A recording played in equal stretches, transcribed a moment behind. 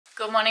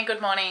Good morning, good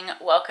morning.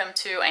 Welcome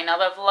to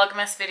another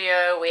Vlogmas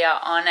video. We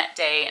are on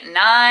day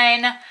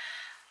 9.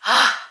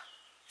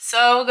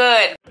 So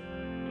good.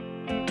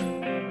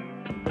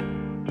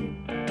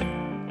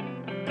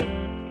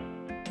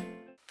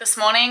 This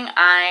morning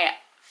I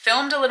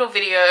filmed a little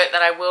video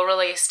that I will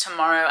release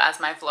tomorrow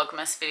as my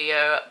Vlogmas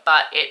video,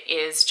 but it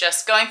is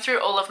just going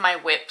through all of my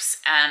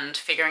whips and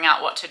figuring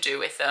out what to do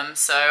with them.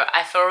 So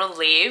I feel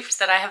relieved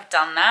that I have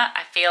done that.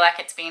 I feel like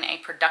it's been a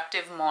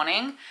productive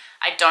morning.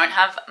 I don't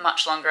have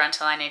much longer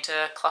until I need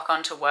to clock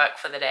on to work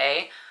for the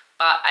day,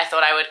 but I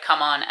thought I would come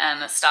on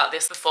and start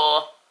this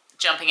before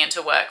jumping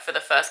into work for the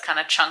first kind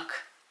of chunk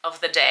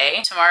of the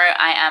day. Tomorrow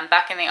I am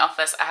back in the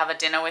office. I have a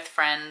dinner with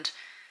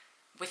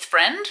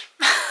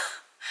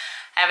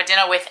I have a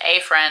dinner with a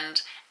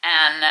friend,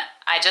 and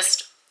I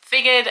just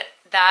figured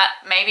that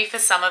maybe for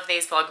some of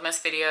these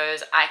Vlogmas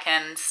videos I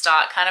can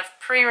start kind of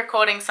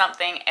pre-recording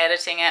something,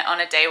 editing it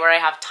on a day where I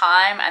have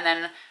time, and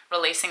then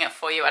releasing it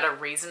for you at a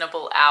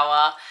reasonable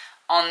hour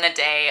on the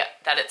day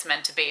that it's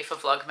meant to be for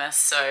Vlogmas.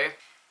 So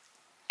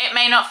it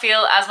may not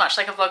feel as much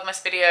like a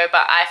Vlogmas video,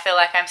 but I feel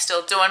like I'm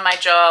still doing my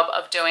job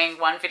of doing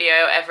one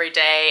video every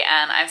day,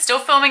 and I'm still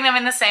filming them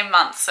in the same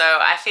month. So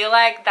I feel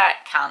like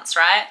that counts,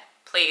 right?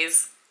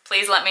 Please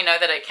let me know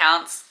that it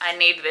counts. I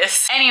need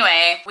this.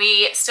 Anyway,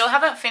 we still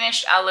haven't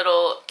finished our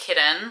little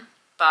kitten,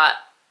 but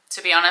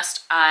to be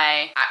honest,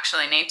 I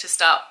actually need to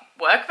start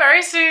work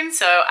very soon,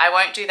 so I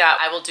won't do that.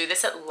 I will do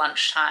this at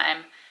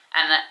lunchtime,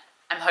 and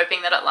I'm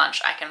hoping that at lunch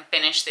I can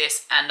finish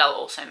this, and I'll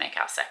also make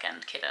our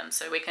second kitten.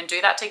 So we can do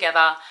that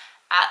together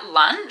at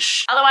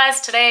lunch.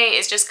 Otherwise, today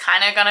is just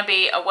kind of gonna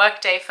be a work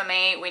day for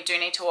me. We do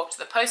need to walk to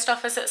the post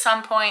office at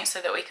some point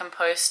so that we can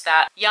post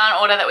that yarn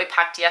order that we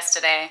packed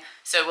yesterday.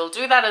 So we'll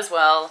do that as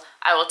well.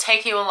 I will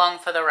take you along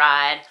for the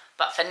ride,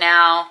 but for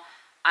now,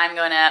 I'm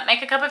gonna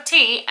make a cup of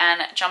tea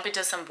and jump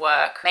into some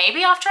work.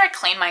 Maybe after I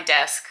clean my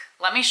desk.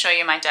 Let me show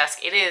you my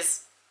desk. It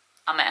is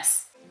a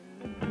mess.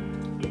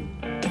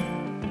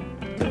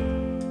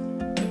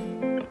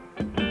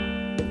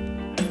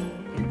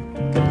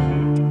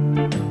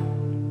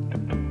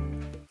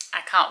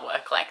 Can't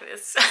work like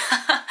this.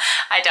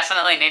 I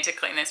definitely need to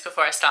clean this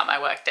before I start my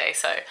work day.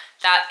 So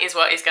that is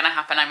what is going to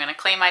happen. I'm going to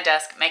clean my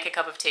desk, make a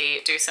cup of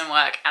tea, do some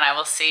work, and I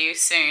will see you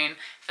soon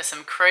for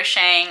some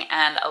crocheting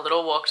and a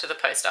little walk to the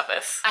post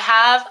office. I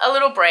have a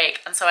little break,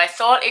 and so I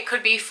thought it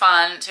could be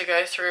fun to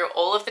go through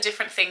all of the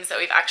different things that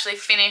we've actually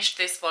finished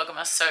this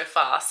Vlogmas so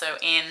far. So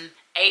in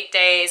 8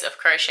 days of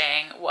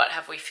crocheting, what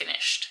have we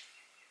finished?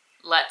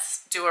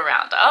 Let's do a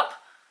roundup.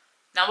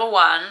 Number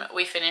 1,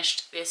 we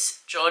finished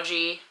this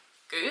Georgie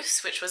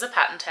goose, which was a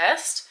pattern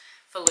test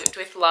for Looped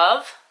with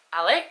Love,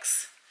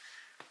 Alex.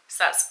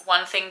 So that's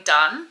one thing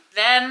done.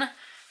 Then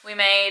we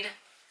made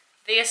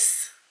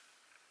this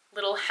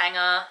little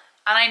hanger,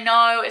 and I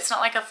know it's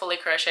not like a fully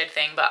crocheted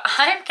thing, but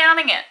I'm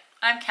counting it.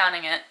 I'm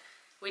counting it.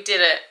 We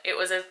did it. It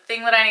was a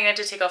thing that I needed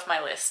to tick off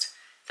my list.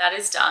 That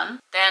is done.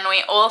 Then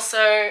we also,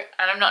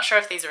 and I'm not sure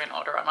if these are in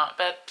order or not,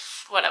 but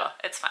whatever,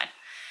 it's fine.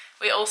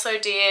 We also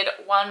did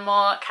one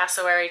more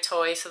cassowary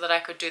toy so that I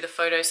could do the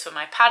photos for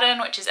my pattern,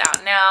 which is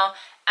out now.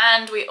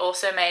 And we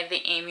also made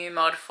the emu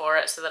mod for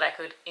it so that I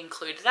could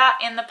include that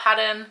in the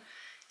pattern.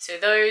 So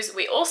those,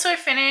 we also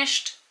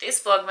finished this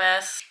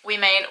Vlogmas. We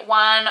made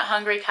one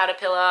hungry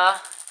caterpillar,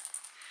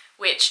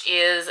 which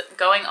is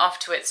going off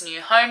to its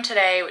new home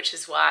today, which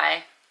is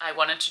why I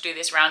wanted to do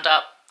this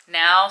roundup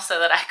now so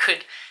that I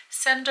could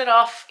send it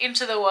off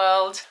into the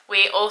world.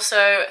 We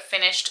also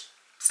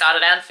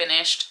started and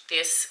finished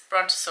this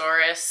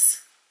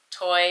Brontosaurus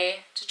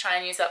toy to try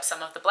and use up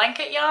some of the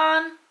blanket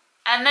yarn.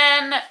 And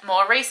then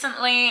more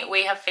recently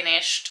we have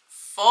finished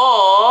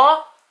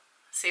 4,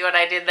 see what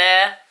I did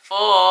there? 4,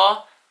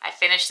 I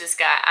finished this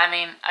guy. I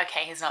mean,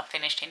 okay, he's not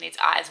finished, he needs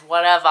eyes,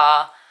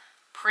 whatever.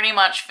 Pretty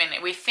much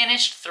finished. We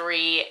finished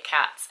 3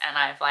 cats, and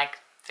I've like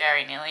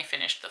very nearly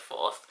finished the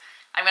 4th.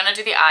 I'm gonna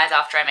do the eyes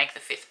after I make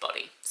the 5th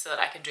body so that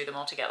I can do them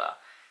all together.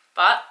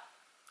 But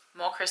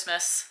more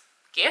Christmas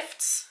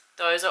gifts.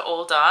 Those are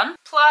all done.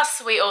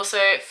 Plus, we also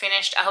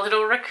finished our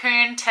little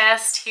raccoon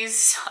test.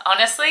 He's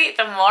honestly,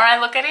 the more I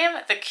look at him,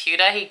 the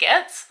cuter he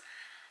gets.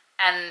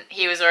 And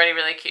he was already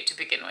really cute to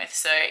begin with.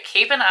 So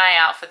keep an eye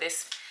out for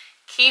this.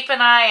 Keep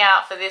an eye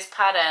out for this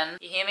pattern.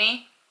 You hear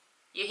me?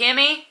 You hear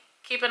me?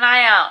 Keep an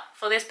eye out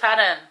for this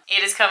pattern.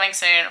 It is coming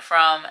soon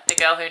from the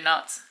girl who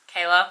knots,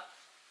 Kayla.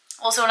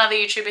 Also another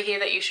YouTuber here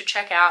that you should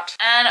check out.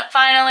 And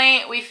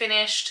finally, we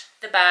finished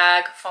the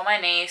bag for my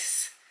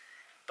niece.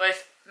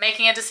 Both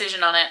making a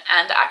decision on it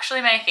and actually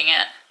making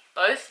it.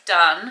 Both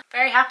done.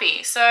 Very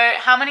happy. So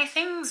how many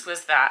things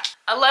was that?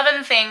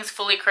 11 things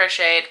fully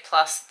crocheted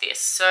plus this.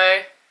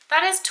 So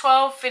that is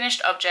 12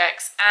 finished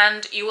objects,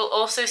 and you will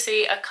also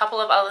see a couple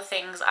of other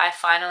things I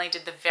finally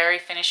did the very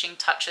finishing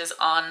touches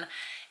on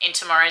in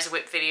tomorrow's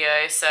whip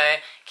video. So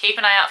keep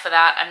an eye out for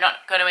that. I'm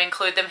not going to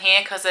include them here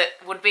because it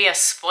would be a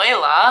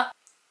spoiler,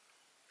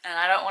 and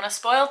I don't want to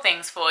spoil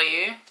things for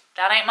you.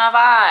 That ain't my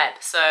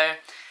vibe. So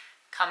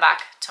come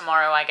back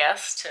tomorrow, I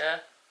guess,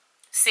 to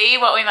see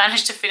what we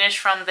managed to finish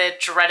from the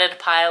dreaded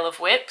pile of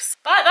whips.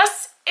 But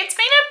that's it's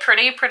been a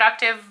pretty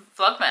productive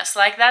Vlogmas.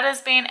 Like that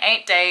has been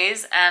 8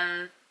 days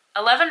and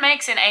 11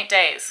 makes in 8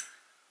 days.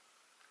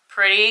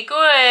 Pretty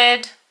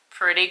good.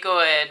 Pretty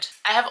good.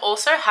 I have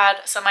also had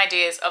some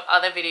ideas of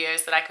other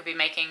videos that I could be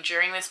making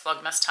during this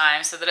Vlogmas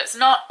time so that it's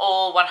not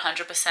all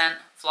 100%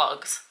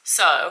 vlogs.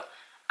 So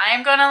I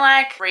am gonna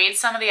like read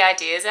some of the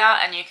ideas out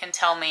and you can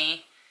tell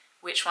me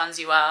which ones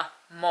you are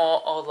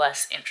more or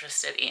less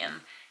interested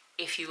in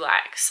if you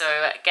like.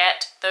 So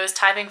get those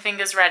typing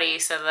fingers ready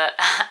so that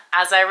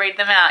as I read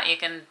them out you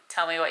can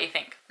tell me what you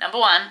think. Number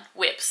 1,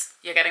 whips.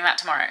 You're getting that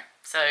tomorrow.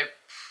 So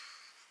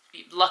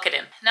lock it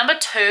in. Number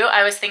 2,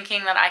 I was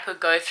thinking that I could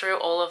go through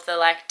all of the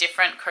like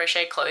different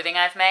crochet clothing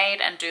I've made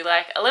and do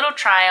like a little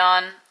try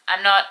on.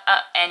 I'm not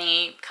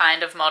any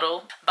kind of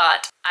model,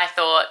 but I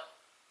thought,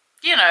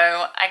 you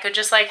know, I could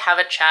just like have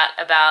a chat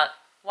about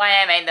why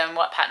I made them,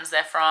 what patterns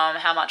they're from,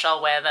 how much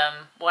I'll wear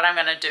them, what I'm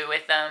gonna do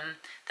with them.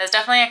 There's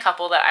definitely a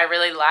couple that I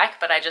really like,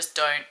 but I just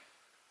don't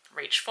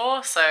reach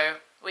for, so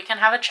we can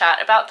have a chat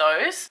about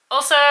those.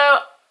 Also,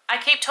 I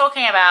keep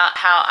talking about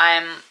how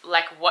I'm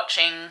like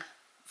watching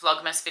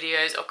Vlogmas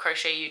videos or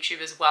crochet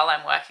YouTubers while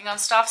I'm working on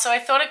stuff, so I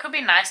thought it could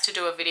be nice to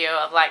do a video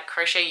of like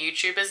crochet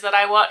YouTubers that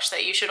I watch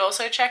that you should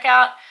also check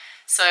out.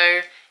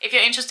 So if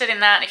you're interested in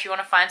that, if you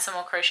want to find some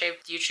more crochet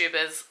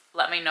YouTubers,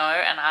 let me know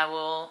and I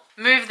will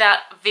move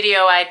that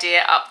video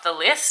idea up the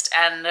list,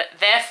 and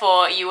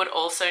therefore you would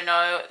also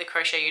know the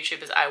crochet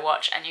YouTubers I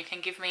watch and you can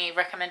give me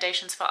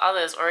recommendations for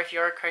others, or if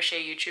you're a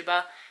crochet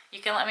YouTuber, you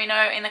can let me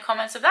know in the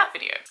comments of that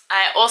video.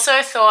 I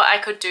also thought I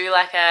could do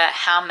like a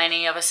how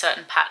many of a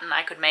certain pattern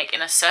I could make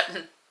in a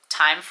certain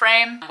time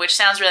frame, which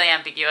sounds really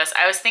ambiguous.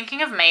 I was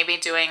thinking of maybe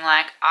doing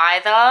like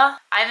either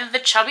the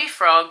chubby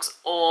frogs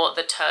or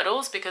the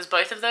turtles, because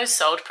both of those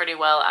sold pretty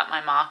well at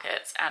my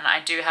markets, and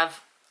I do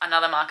have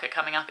another market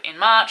coming up in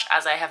March,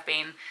 as I have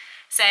been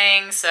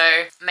saying,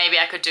 so maybe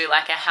I could do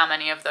like a how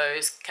many of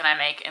those can I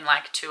make in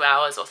like 2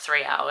 hours or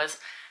 3 hours,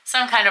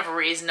 some kind of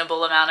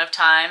reasonable amount of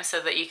time so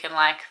that you can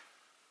like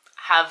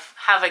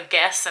have a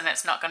guess and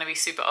it's not going to be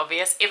super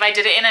obvious. If I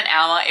did it in an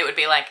hour, it would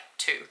be like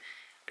 2,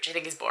 which I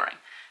think is boring.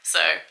 So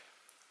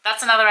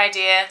that's another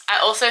idea. I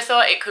also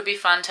thought it could be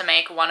fun to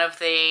make one of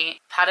the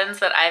patterns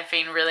that I've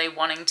been really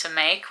wanting to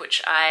make,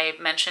 which I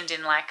mentioned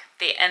in like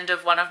the end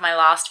of one of my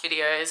last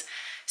videos.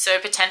 So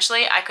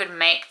potentially I could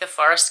make the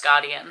Forest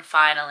Guardian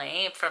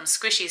finally from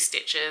squishy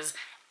stitches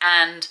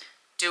and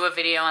do a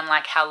video on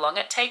like how long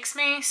it takes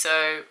me.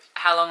 So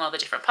how long all the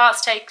different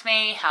parts take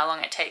me, how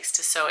long it takes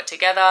to sew it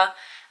together.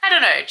 I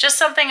don't know, just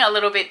something a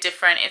little bit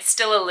different. It's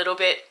still a little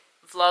bit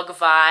vlog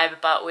vibe,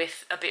 but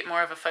with a bit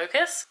more of a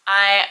focus.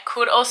 I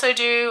could also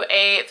do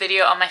a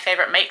video on my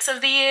favorite makes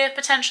of the year,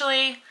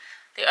 potentially.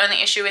 The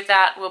only issue with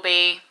that will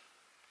be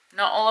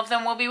not all of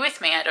them will be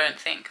with me, I don't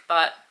think,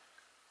 but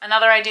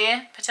another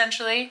idea,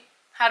 potentially.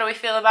 How do we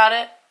feel about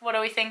it? What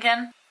are we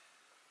thinking?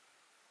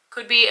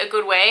 Could be a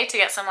good way to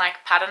get some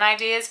like pattern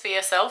ideas for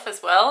yourself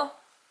as well.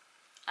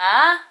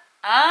 I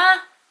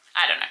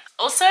don't know.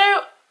 Also,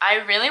 I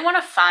really want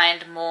to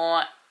find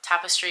more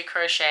tapestry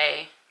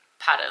crochet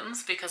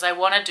patterns because I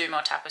want to do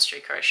more tapestry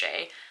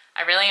crochet.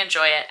 I really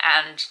enjoy it,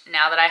 and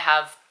now that I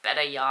have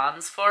better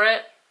yarns for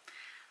it,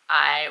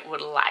 I would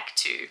like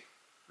to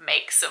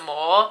make some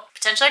more.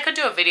 Potentially I could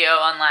do a video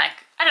on like,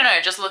 I don't know,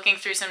 just looking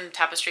through some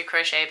tapestry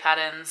crochet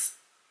patterns,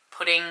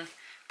 putting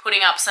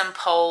up some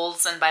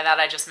polls, and by that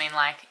I just mean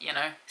like, you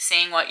know,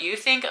 seeing what you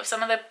think of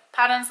some of the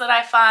patterns that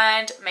I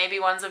find, maybe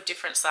ones of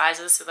different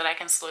sizes so that I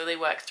can slowly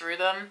work through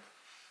them.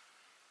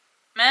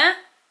 Meh?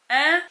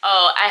 Eh?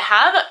 Oh, I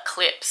have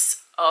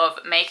clips of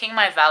making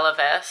my Valor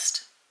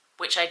vest,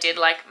 which I did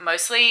like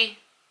mostly,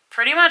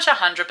 pretty much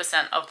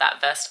 100% of that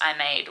vest I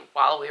made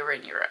while we were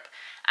in Europe.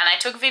 And I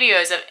took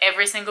videos of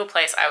every single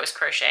place I was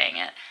crocheting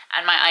it.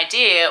 And my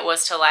idea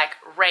was to like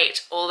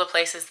rate all the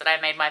places that I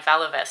made my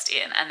Valor vest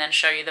in and then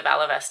show you the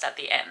Valor vest at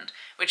the end,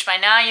 which by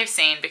now you've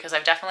seen because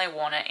I've definitely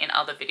worn it in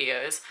other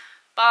videos.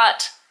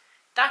 But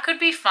that could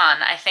be fun.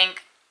 I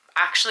think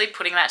actually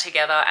putting that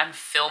together and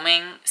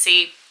filming,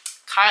 see,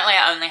 currently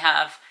I only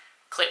have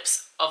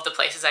clips of the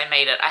places I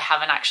made it. I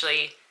haven't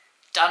actually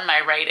done my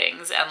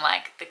ratings and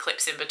like the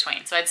clips in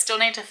between. So I'd still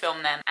need to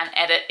film them and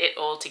edit it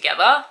all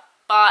together.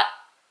 But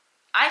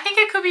I think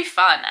it could be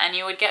fun, and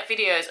you would get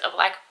videos of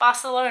like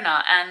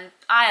Barcelona and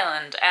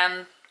Ireland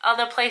and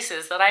other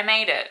places that I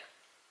made it.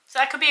 So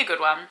that could be a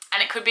good one.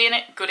 And it could be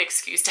a good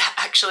excuse to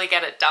actually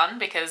get it done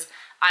because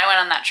I went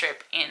on that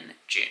trip in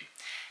June.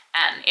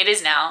 And it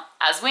is now,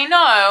 as we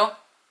know,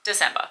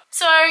 December.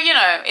 So, you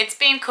know, it's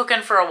been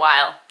cooking for a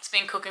while. It's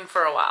been cooking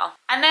for a while.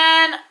 And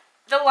then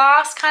the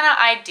last kind of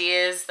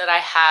ideas that I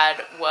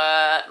had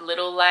were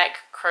little like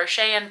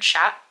crochet and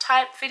chat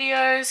type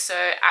videos.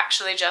 So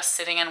actually just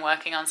sitting and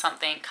working on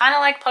something kind of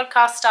like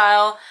podcast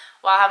style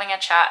while having a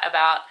chat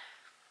about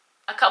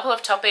a couple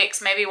of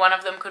topics. Maybe one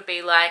of them could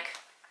be like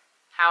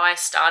how I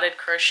started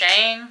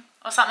crocheting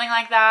or something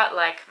like that,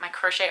 like my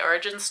crochet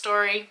origin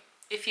story,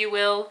 if you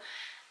will.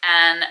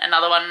 And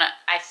another one,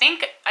 I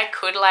think I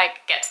could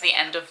like get to the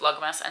end of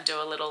Vlogmas and do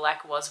a little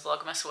like, was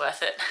Vlogmas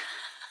worth it?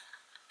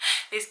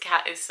 This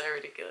cat is so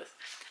ridiculous.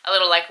 A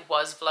little like,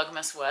 was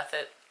Vlogmas worth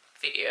it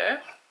video,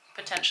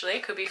 potentially,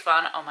 could be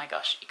fun. Oh my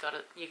gosh,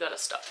 you gotta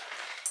stop.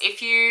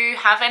 If you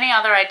have any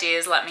other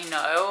ideas, let me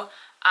know.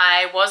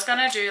 I was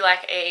gonna do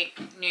like a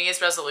New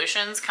Year's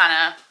resolutions, kind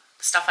of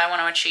stuff I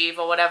want to achieve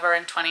or whatever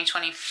in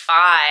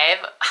 2025,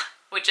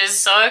 which is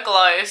so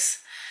close,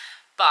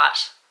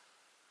 but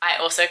I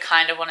also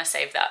kind of want to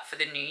save that for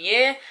the new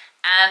year.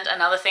 And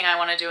another thing I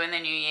want to do in the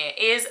new year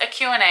is a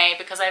Q&A,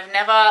 because I've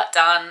never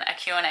done a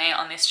Q&A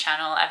on this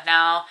channel. I've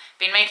now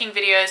been making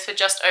videos for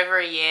just over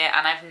a year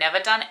and I've never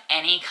done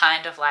any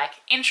kind of like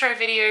intro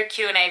video,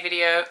 Q&A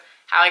video,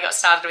 how I got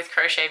started with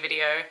crochet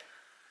video.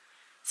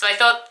 So I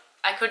thought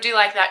I could do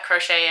like that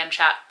crochet and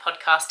chat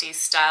podcasty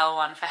style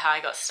one for how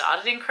I got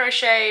started in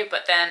crochet,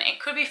 but then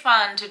it could be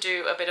fun to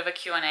do a bit of a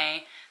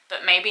Q&A,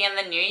 but maybe in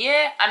the new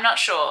year, I'm not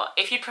sure.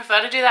 If you'd prefer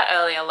to do that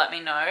earlier, let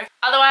me know.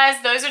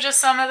 Otherwise, those are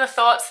just some of the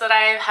thoughts that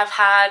I have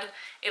had.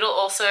 It'll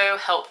also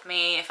help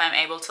me if I'm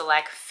able to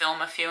like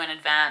film a few in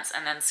advance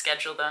and then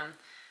schedule them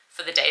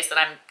for the days that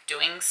I'm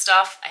doing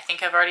stuff. I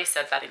think I've already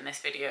said that in this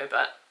video,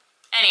 but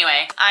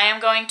anyway, I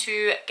am going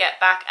to get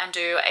back and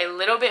do a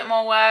little bit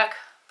more work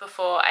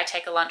before I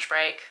take a lunch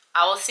break.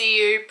 I will see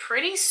you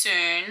pretty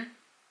soon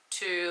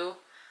to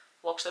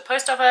walk to the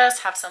post office,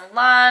 have some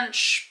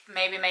lunch,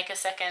 maybe make a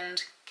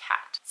second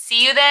cat.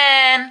 See you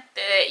then!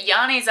 The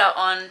yarnies are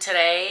on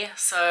today,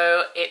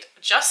 so it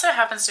just so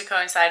happens to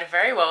coincide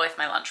very well with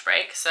my lunch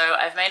break. So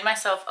I've made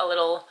myself a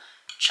little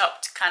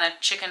chopped kind of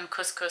chicken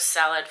couscous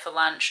salad for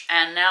lunch,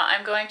 and now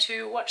I'm going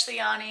to watch the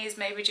yarnies,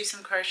 maybe do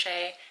some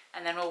crochet,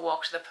 and then we'll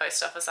walk to the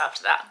post office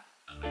after that.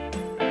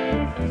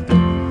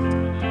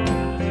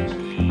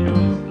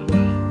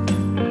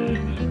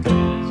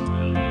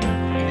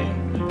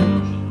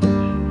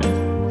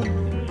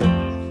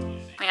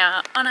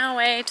 On our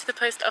way to the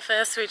post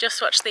office. We just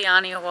watched the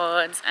Yarny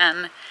Awards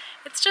and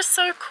it's just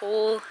so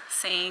cool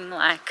seeing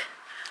like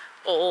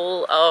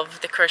all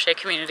of the crochet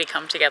community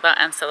come together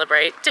and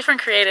celebrate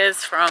different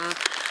creators from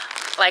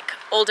like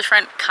all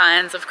different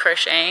kinds of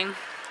crocheting.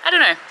 I don't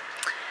know.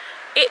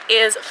 It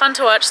is fun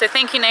to watch, so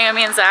thank you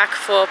Naomi and Zach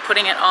for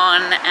putting it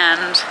on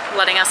and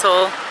letting us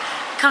all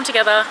come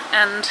together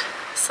and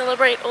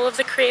celebrate all of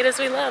the creators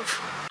we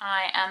love.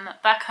 I am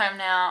back home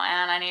now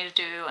and I need to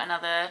do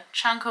another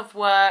chunk of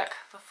work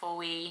before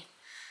we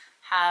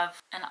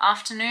have an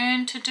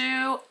afternoon to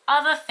do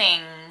other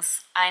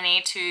things. I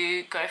need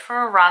to go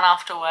for a run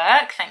after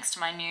work thanks to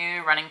my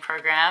new running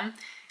program,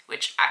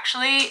 which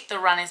actually the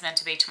run is meant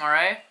to be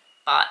tomorrow,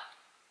 but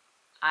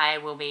I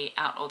will be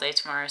out all day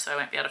tomorrow so I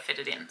won't be able to fit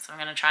it in. So I'm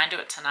going to try and do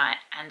it tonight,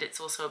 and it's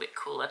also a bit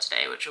cooler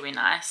today, which will be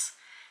nice.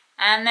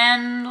 And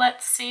then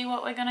let's see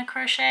what we're going to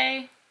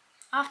crochet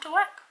after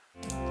work.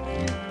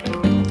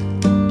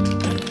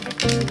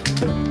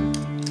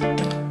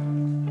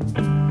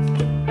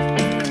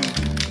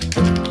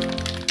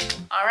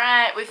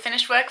 Alright, we've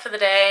finished work for the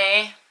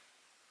day.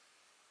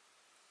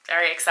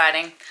 Very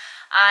exciting.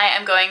 I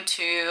am going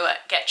to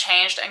get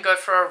changed and go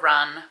for a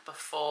run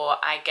before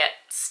I get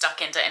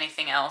stuck into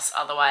anything else.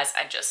 Otherwise,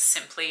 I just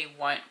simply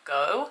won't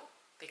go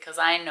because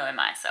I know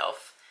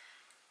myself.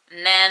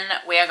 And then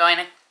we are going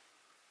to...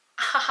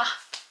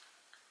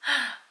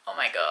 Oh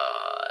my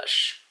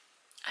gosh.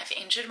 I've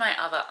injured my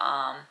other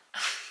arm.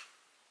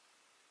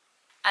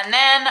 And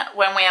then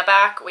when we are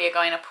back, we are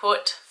going to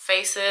put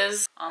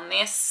faces on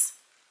this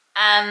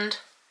and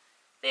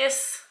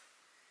this.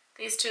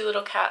 These two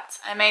little cats.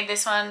 I made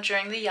this one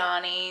during the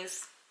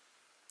yarnies.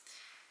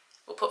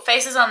 We'll put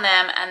faces on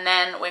them, and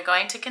then we're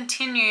going to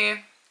continue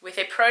with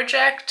a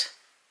project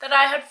that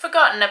I had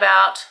forgotten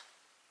about,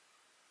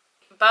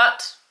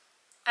 but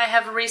I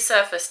have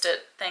resurfaced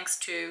it thanks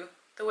to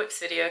the whips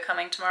video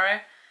coming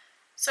tomorrow.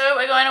 So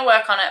we're going to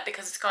work on it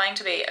because it's going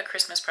to be a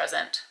Christmas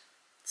present.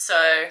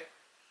 So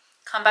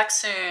come back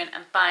soon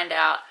and find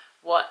out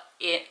what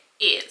it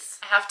is.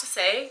 I have to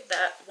say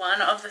that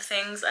one of the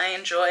things I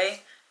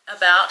enjoy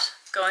about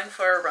going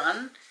for a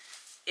run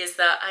is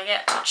that I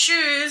get to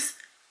choose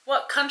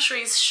what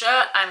country's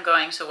shirt I'm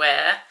going to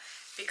wear,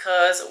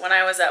 because when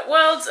I was at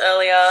Worlds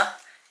earlier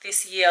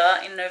this year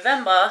in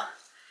November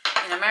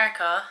in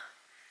America,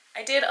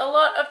 I did a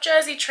lot of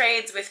jersey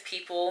trades with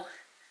people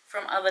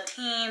from other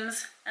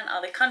teams and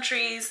other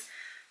countries.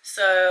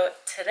 So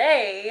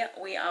today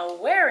we are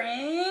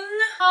wearing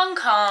Hong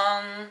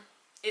Kong.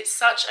 It's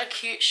such a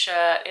cute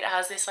shirt. It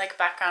has this like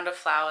background of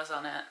flowers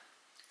on it,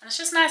 and it's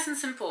just nice and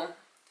simple.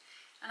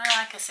 And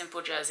I like a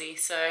simple jersey,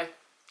 so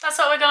that's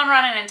what we're going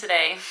running in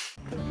today.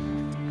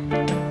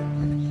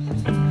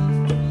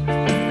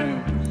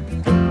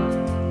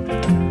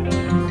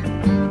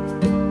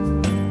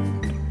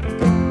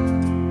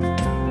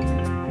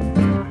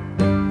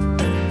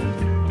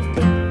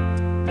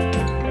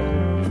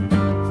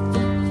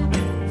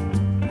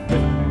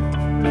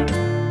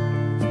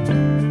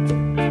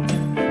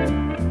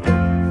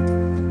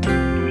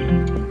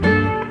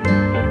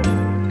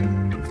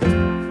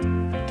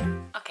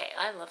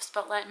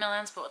 Spotlight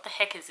melons, but what the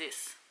heck is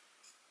this?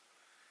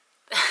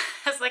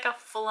 It's like a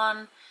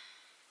full-on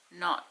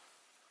knot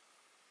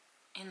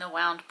in the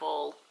wound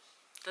ball.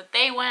 that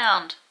they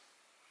wound.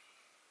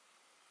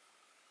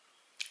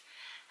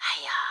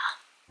 Hiya.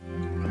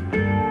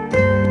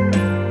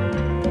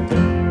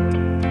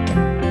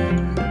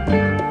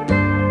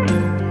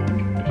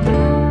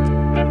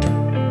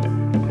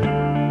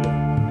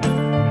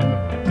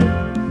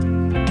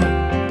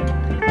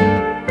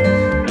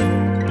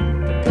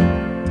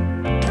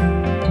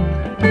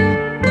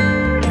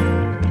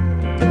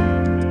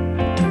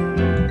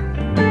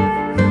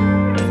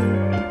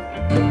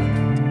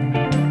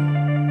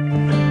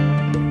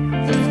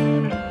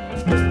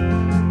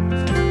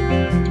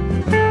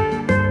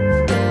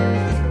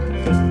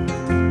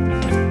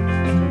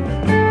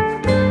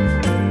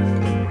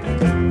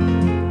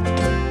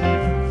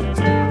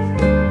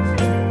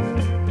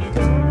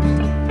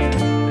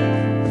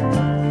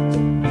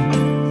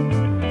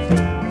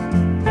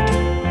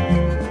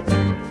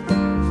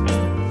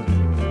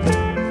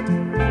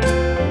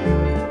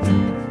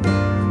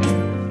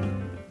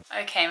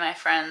 Okay, my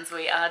friends,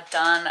 we are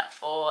done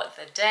for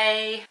the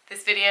day.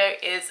 This video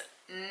is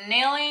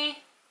nearly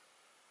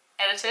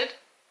edited,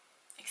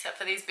 except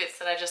for these bits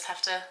that I just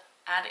have to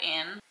add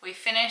in. We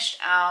finished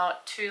our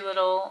 2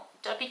 little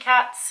duppy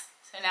cats,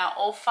 so now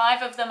all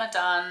 5 of them are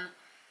done.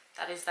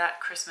 That is that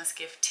Christmas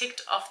gift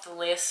ticked off the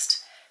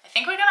list. I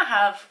think we're gonna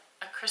have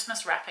a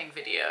Christmas wrapping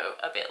video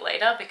a bit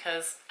later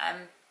because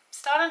I'm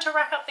starting to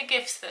rack up the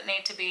gifts that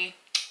need to be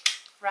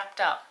wrapped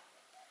up.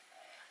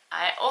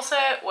 I also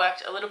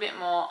worked a little bit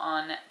more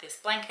on this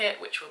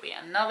blanket, which will be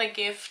another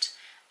gift,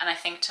 and I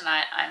think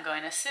tonight I'm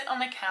going to sit on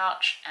the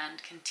couch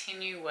and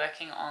continue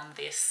working on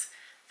this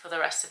for the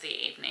rest of the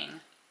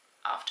evening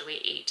after we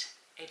eat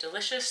a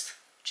delicious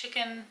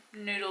chicken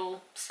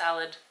noodle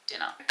salad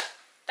dinner.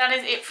 That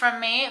is it from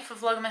me for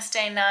Vlogmas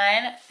Day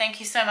 9. Thank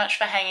you so much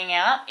for hanging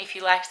out. If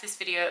you liked this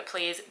video,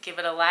 please give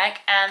it a like,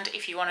 and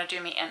if you want to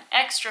do me an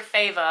extra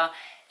favor,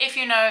 if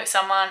you know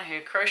someone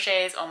who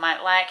crochets or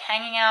might like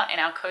hanging out in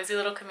our cozy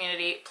little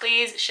community,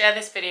 please share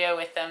this video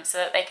with them so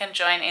that they can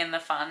join in the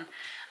fun.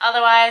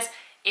 Otherwise,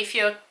 if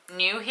you're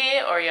new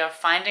here or you're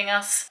finding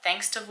us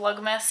thanks to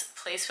Vlogmas,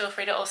 please feel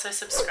free to also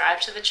subscribe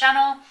to the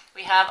channel.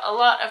 We have a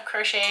lot of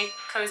crochet,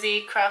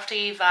 cozy,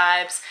 crafty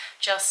vibes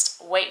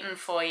just waiting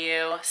for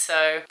you.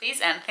 So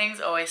these end things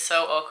are always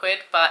so awkward,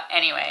 but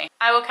anyway,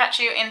 I will catch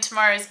you in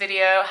tomorrow's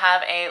video.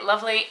 Have a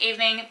lovely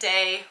evening,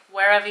 day,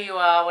 wherever you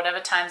are, whatever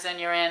time zone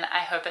you're in. I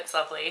hope it's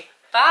lovely.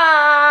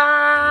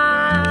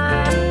 Bye!